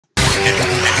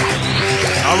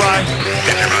Alright.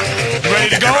 Ready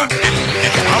to go?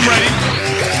 I'm ready.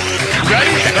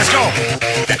 Ready? Let's go.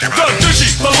 The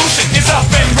Digi-Evolution is up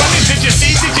and running. Did you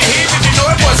see? Did you hear? Did you know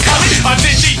it was coming? A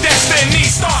Digi-Destiny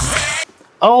starts.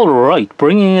 Alright,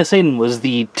 bringing us in was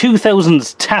the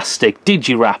 2000s-tastic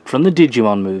Digi-Rap from the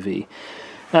Digimon movie.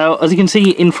 Now, as you can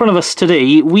see in front of us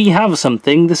today, we have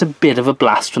something that's a bit of a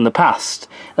blast from the past.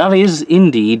 That is,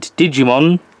 indeed,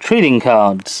 Digimon trading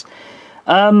cards.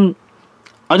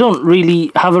 I don't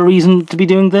really have a reason to be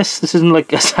doing this. This isn't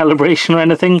like a celebration or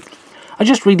anything. I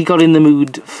just really got in the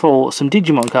mood for some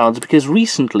Digimon cards because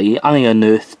recently I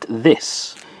unearthed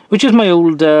this, which is my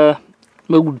old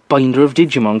binder of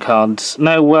Digimon cards.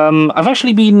 Now, I've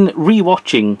actually been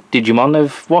re-watching Digimon.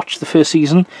 I've watched the first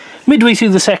season, midway through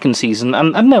the second season,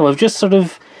 and now I've just sort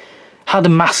of had a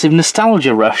massive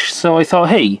nostalgia rush, so I thought,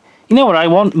 hey, you know what, I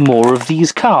want more of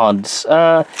these cards.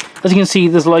 As you can see,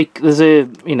 there's a,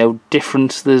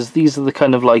 difference. These are the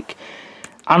kind of like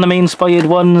anime-inspired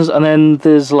ones, and then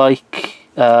there's like,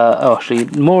 actually,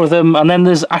 more of them, and then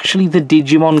there's actually the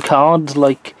Digimon cards,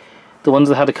 like the ones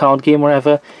that had a card game or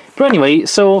whatever. But anyway,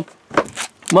 so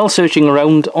while searching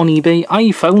around on eBay,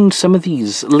 I found some of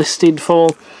these listed for,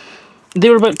 they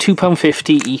were about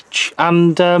 £2.50 each,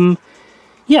 and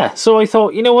yeah, so I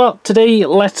thought, you know what, today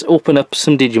let's open up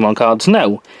some Digimon cards.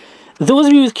 Now, those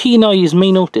of you with keen eyes may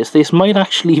notice this might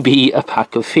actually be a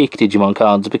pack of fake Digimon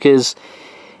cards, because,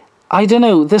 I don't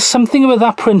know, there's something about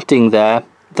that printing there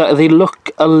that they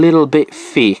look a little bit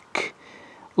fake.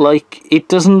 Like, it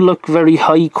doesn't look very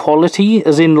high quality,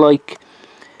 as in, like,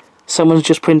 someone's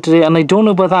just printed it, and I don't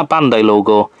know about that Bandai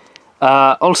logo.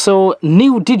 Also,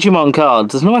 new Digimon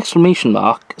cards, there's no exclamation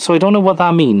mark, so I don't know what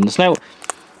that means. Now,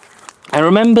 I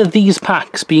remember these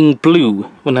packs being blue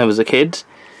when I was a kid,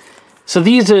 so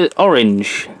these are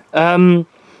orange.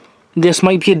 This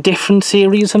might be a different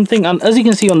series or something, and as you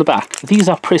can see on the back, these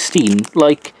are pristine.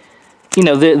 Like, you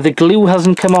know, the glue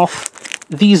hasn't come off.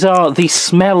 They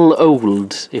smell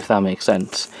old, if that makes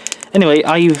sense. Anyway,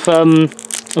 I've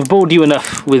bored you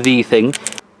enough with the thing.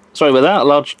 Sorry about that, a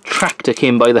large tractor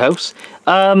came by the house.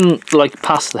 Like,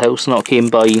 past the house, not came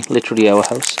by literally our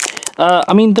house.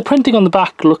 I mean, the printing on the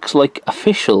back looks like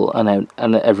official and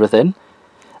everything.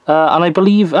 And I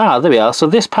believe, there we are. So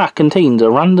this pack contains a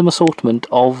random assortment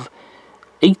of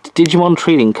 8 Digimon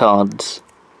trading cards,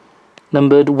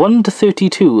 numbered 1 to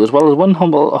 32, as well as one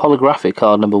holographic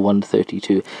card number 1 to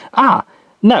 32.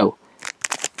 No.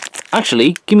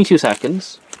 Actually, give me 2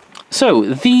 seconds. So,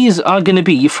 these are going to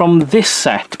be from this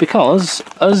set, because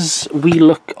as we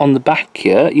look on the back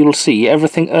here, you'll see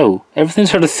everything's out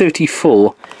of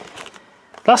 34.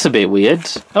 That's a bit weird.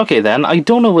 Okay then, I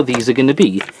don't know what these are going to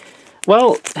be.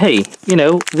 Well, hey, you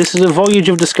know, this is a voyage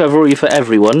of discovery for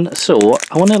everyone, so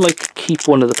I want to, like, keep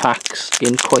one of the packs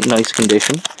in quite nice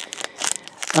condition.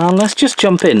 And let's just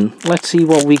jump in. Let's see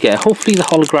what we get. Hopefully the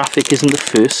holographic isn't the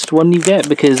first one you get,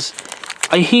 because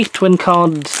I hate when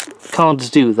cards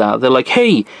do that. They're like,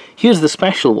 hey, here's the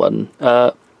special one.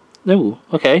 No,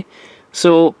 okay.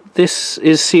 So this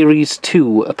is series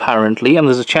 2 apparently, and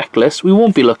there's a checklist. We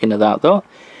won't be looking at that though.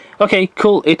 Okay,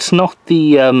 cool. It's not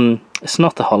the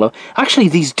holo. Actually,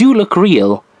 these do look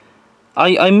real.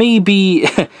 I may be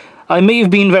I may have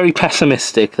been very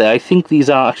pessimistic there. I think these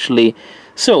are actually.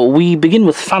 So we begin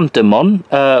with Phantomon,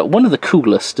 one of the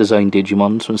coolest designed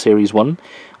Digimons from series 1,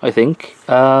 I think.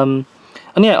 And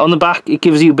yeah, on the back it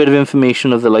gives you a bit of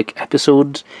information of the like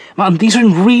episodes. Man, these are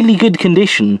in really good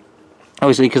condition,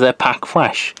 obviously because they're pack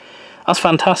fresh. That's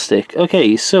fantastic.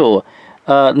 Okay, so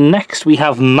next we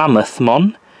have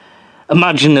Mammothmon.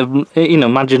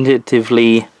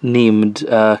 Imaginatively named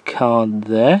card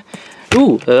there.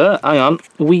 Ooh, hang on.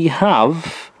 We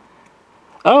have.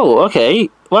 Oh, okay.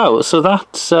 Wow. So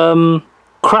that's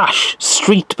Crash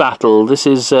Street Battle. This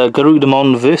is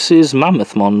Garudamon versus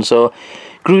Mammothmon. So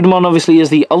Garudamon obviously is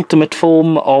the ultimate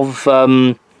form of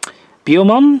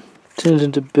Biomon. Turns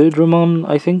into Birdramon,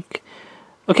 I think.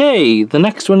 Okay, the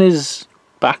next one is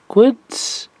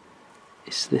backwards.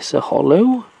 Is this a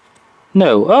holo?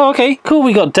 No. Oh, okay, cool.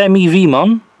 We got Demi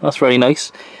Vmon. That's very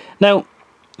nice. Now,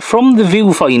 from the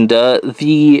viewfinder,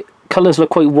 the colours look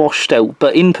quite washed out,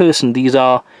 but in person, these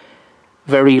are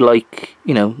very, like,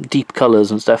 you know, deep colours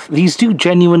and stuff. These do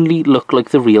genuinely look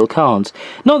like the real cards.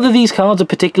 Not that these cards are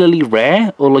particularly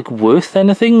rare or, like, worth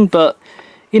anything, but,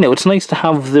 you know, it's nice to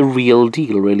have the real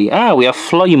deal, really. We have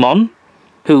Flymon,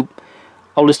 who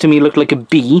always to me looked like a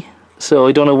bee, so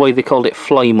I don't know why they called it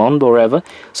Flymon or whatever.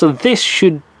 So this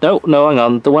should. No, hang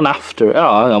on. The one after.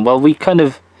 Oh, hang on. Well, we kind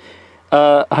of.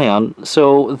 Hang on.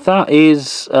 So that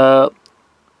is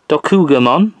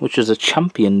Dokugamon, which is a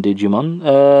champion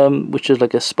Digimon, which is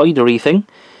like a spidery thing.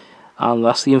 And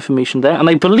that's the information there. And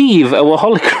I believe our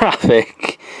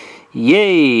holographic,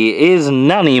 yay, is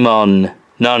Nanimon.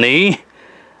 Nani?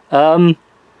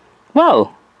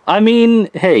 Well, I mean,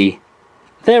 hey,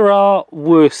 there are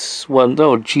worse ones.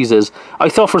 Oh, Jesus. I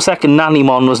thought for a second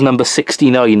Nanimon was number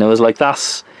 69. I was like,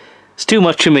 it's too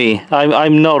much of me.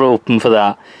 I'm not open for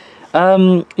that.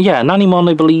 Yeah, Nanimon,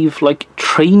 I believe, like,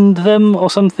 trained them or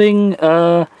something.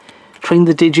 Trained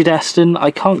the Digidestin. I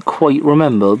can't quite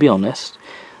remember, I'll be honest.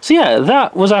 So yeah,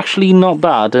 that was actually not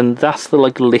bad, and that's the,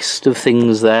 like, list of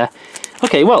things there.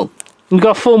 Okay, well, we've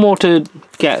got 4 more to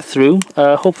get through.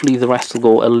 Hopefully the rest will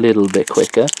go a little bit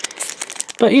quicker.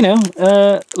 But, you know,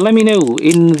 let me know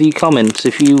in the comments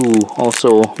if you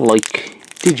also like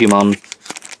Digimon.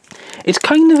 It's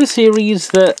kind of a series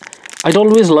that I'd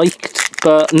always liked,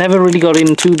 but never really got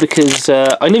into because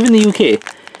I live in the UK,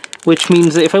 which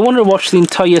means that if I wanted to watch the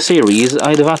entire series,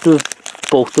 I'd have had to have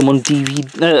bought them on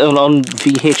on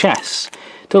VHS,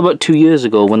 till about 2 years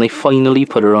ago when they finally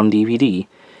put her on DVD,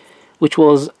 which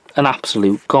was an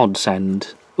absolute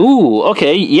godsend. Ooh,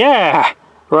 okay, yeah!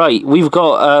 Right, we've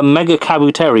got Mega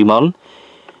Kabuterimon,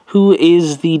 who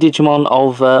is the Digimon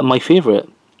of my favourite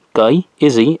guy,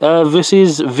 Izzy,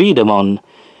 versus Vedamon.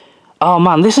 Oh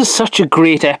man, this is such a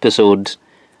great episode,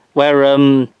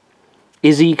 where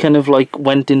Izzy kind of like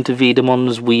went into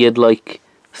Vedamon's weird like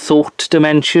thought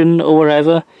dimension or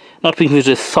whatever. Not because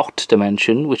it's a thought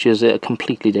dimension, which is a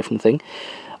completely different thing.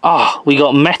 We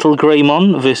got Metal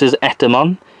Greymon versus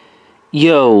Etamon.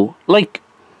 Yo, like,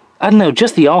 I don't know,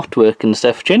 just the artwork and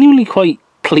stuff. Genuinely quite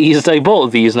pleased I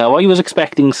bought these now. I was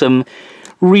expecting some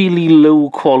really low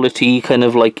quality kind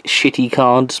of like shitty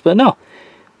cards, but no.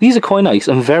 These are quite nice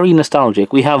and very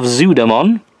nostalgic. We have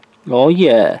Zudamon. Oh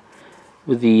yeah.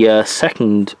 With the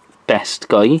second best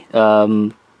guy.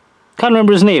 Can't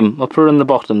remember his name. I'll put it on the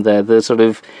bottom there. The sort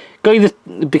of guy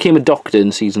that became a doctor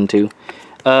in season 2.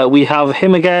 We have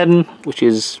him again, which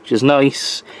is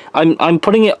nice. I'm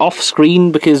putting it off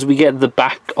screen because we get the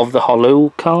back of the holo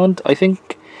card, I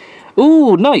think.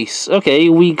 Ooh, nice. Okay,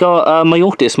 we got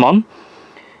Myotismon,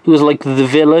 who was like the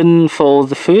villain for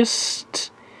the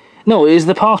first. No, it is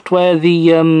the part where the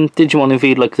Digimon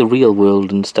invade like the real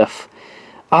world and stuff.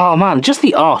 Oh man, just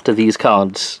the art of these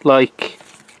cards, like.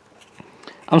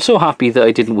 I'm so happy that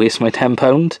I didn't waste my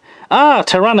 £10.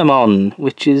 Tyrannomon,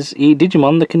 which is a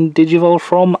Digimon that can digivolve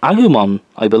from Agumon,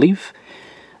 I believe.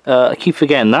 I keep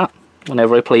forgetting that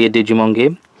whenever I play a Digimon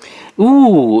game.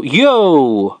 Ooh,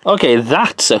 yo! Okay,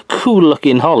 that's a cool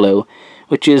looking holo,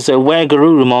 which is a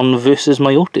Wegarurumon versus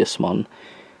Myotismon.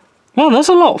 Man, that's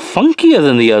a lot funkier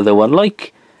than the other one.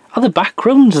 Like, are the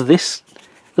backgrounds this...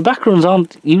 The backgrounds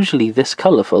aren't usually this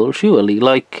colourful, surely.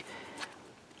 Like...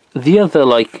 The other,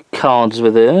 like, cards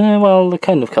with it, well, they're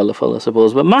kind of colourful, I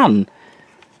suppose. But man,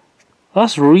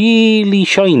 that's really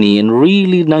shiny and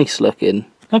really nice looking.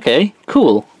 Okay,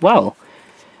 cool. Well,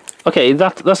 okay,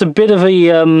 that's a bit of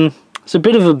a it's a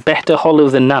bit of a better holo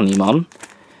than Nanimon.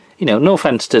 You know, no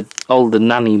offense to all the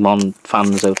Nanimon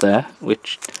fans out there,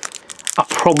 which are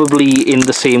probably in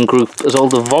the same group as all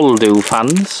the Voldo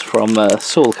fans from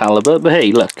Soul Calibur. But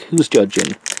hey, look, who's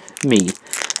judging? Me.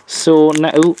 So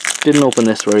now, didn't open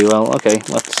this very well. Okay,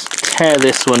 let's tear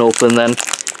this one open then.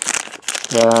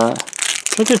 Should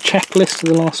I do a checklist to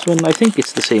the last one? I think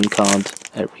it's the same card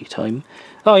every time.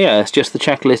 Oh yeah, it's just the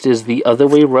checklist is the other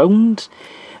way round.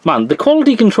 Man, the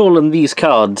quality control on these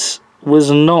cards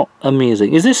was not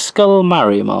amazing. Is this Skull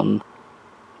Marimon?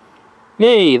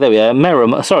 Yay, there we are.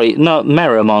 Meramon. Sorry, not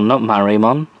Meramon, not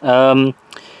Marimon.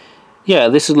 Yeah,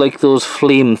 this is like those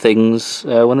flame things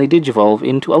when they digivolve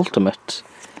into Ultimate.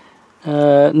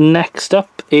 Next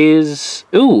up is...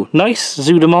 Ooh, nice!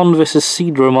 Zudamon versus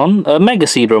Seadramon. Mega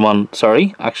Seadramon,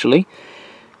 sorry, actually.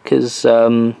 Because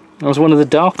that was one of the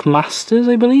Dark Masters,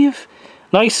 I believe.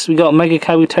 Nice, we got Mega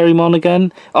Kabuterimon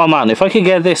again. Oh man, if I could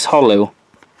get this holo.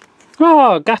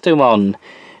 Gatomon,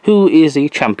 who is a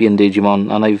champion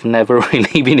Digimon, and I've never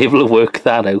really been able to work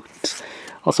that out.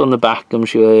 Also on the back, I'm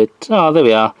sure there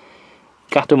we are.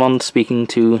 Gatomon speaking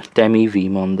to Demi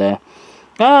Vmon there.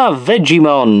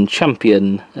 Vegemon,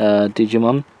 champion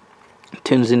Digimon.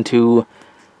 Turns into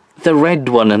the red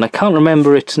one, and I can't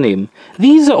remember its name.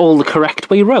 These are all the correct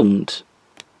way round.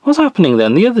 What's happening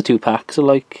then? The other two packs are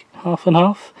like half and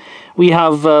half. We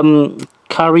have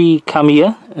Kari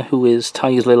Kamiya, who is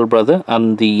Tai's little brother,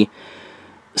 and the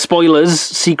spoilers,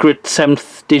 secret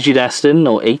 7th Digidestin,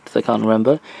 or 8th, I can't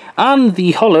remember. And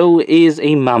the holo is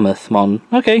a Mammothmon.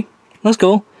 Okay, let's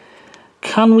go.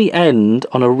 Can we end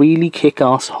on a really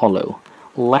kick-ass holo?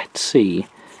 Let's see.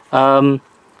 Yeah,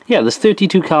 there's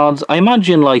 32 cards. I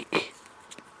imagine, like...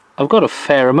 I've got a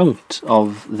fair amount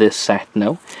of this set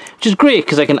now, which is great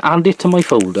because I can add it to my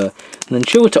folder and then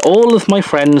show it to all of my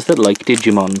friends that like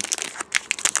Digimon.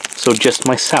 So just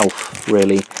myself,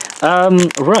 really.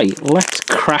 Right, let's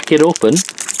crack it open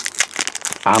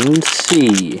and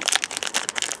see.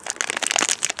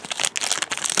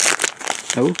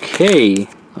 Okay,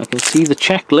 I can see the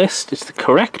checklist. It's the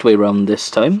correct way round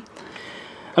this time.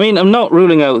 I mean, I'm not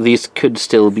ruling out these could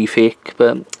still be fake,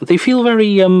 but they feel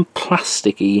very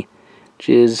plasticky, which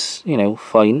is, you know,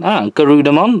 fine. Ah,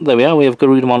 Garudamon. There we are. We have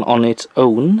Garudamon on its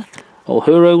own, or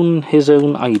her own, his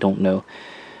own. I don't know.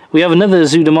 We have another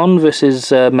Zoodamon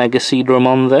versus Mega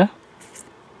Seedramon there.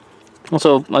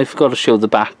 Also, I forgot to show the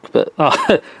back, but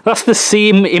that's the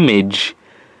same image.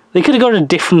 They could have got a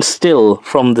different still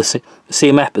from the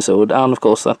same episode, and of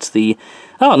course that's the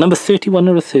number 31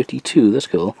 or 32. That's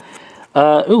cool.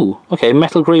 Ooh, okay,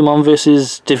 Metal Greymon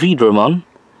versus Davidramon.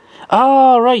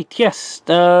 Ah, right, yes.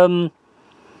 Yeah,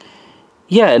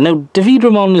 now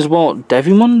Davidramon is what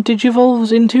Devimon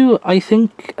digivolves into, I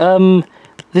think.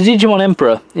 The Digimon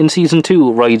Emperor in Season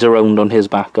 2 rides around on his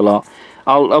back a lot.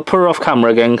 I'll put her off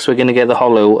camera again, because we're going to get the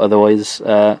holo, otherwise.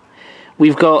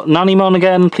 We've got Nanimon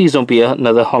again. Please don't be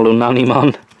another holo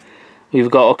Nanimon. We've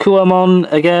got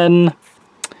Okuamon again.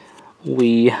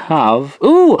 We have...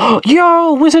 Ooh!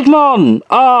 Yo! Wizardmon!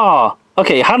 Ah!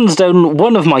 Okay, hands down,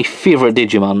 one of my favourite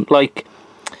Digimon. Like,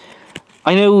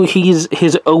 I know he's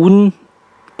his own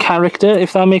character,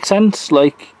 if that makes sense.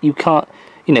 Like, you can't...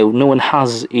 You know, no one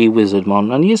has a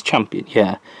Wizardmon, and he is champion,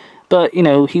 yeah. But, you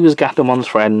know, he was Gatomon's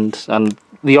friend, and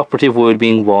the operative word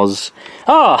being was.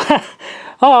 Ah!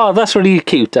 Oh, that's really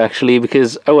cute, actually,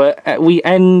 because we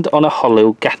end on a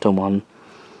holo Gatomon.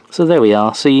 So there we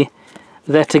are, see?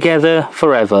 They're together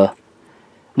forever.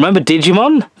 Remember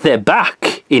Digimon? They're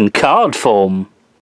back in card form.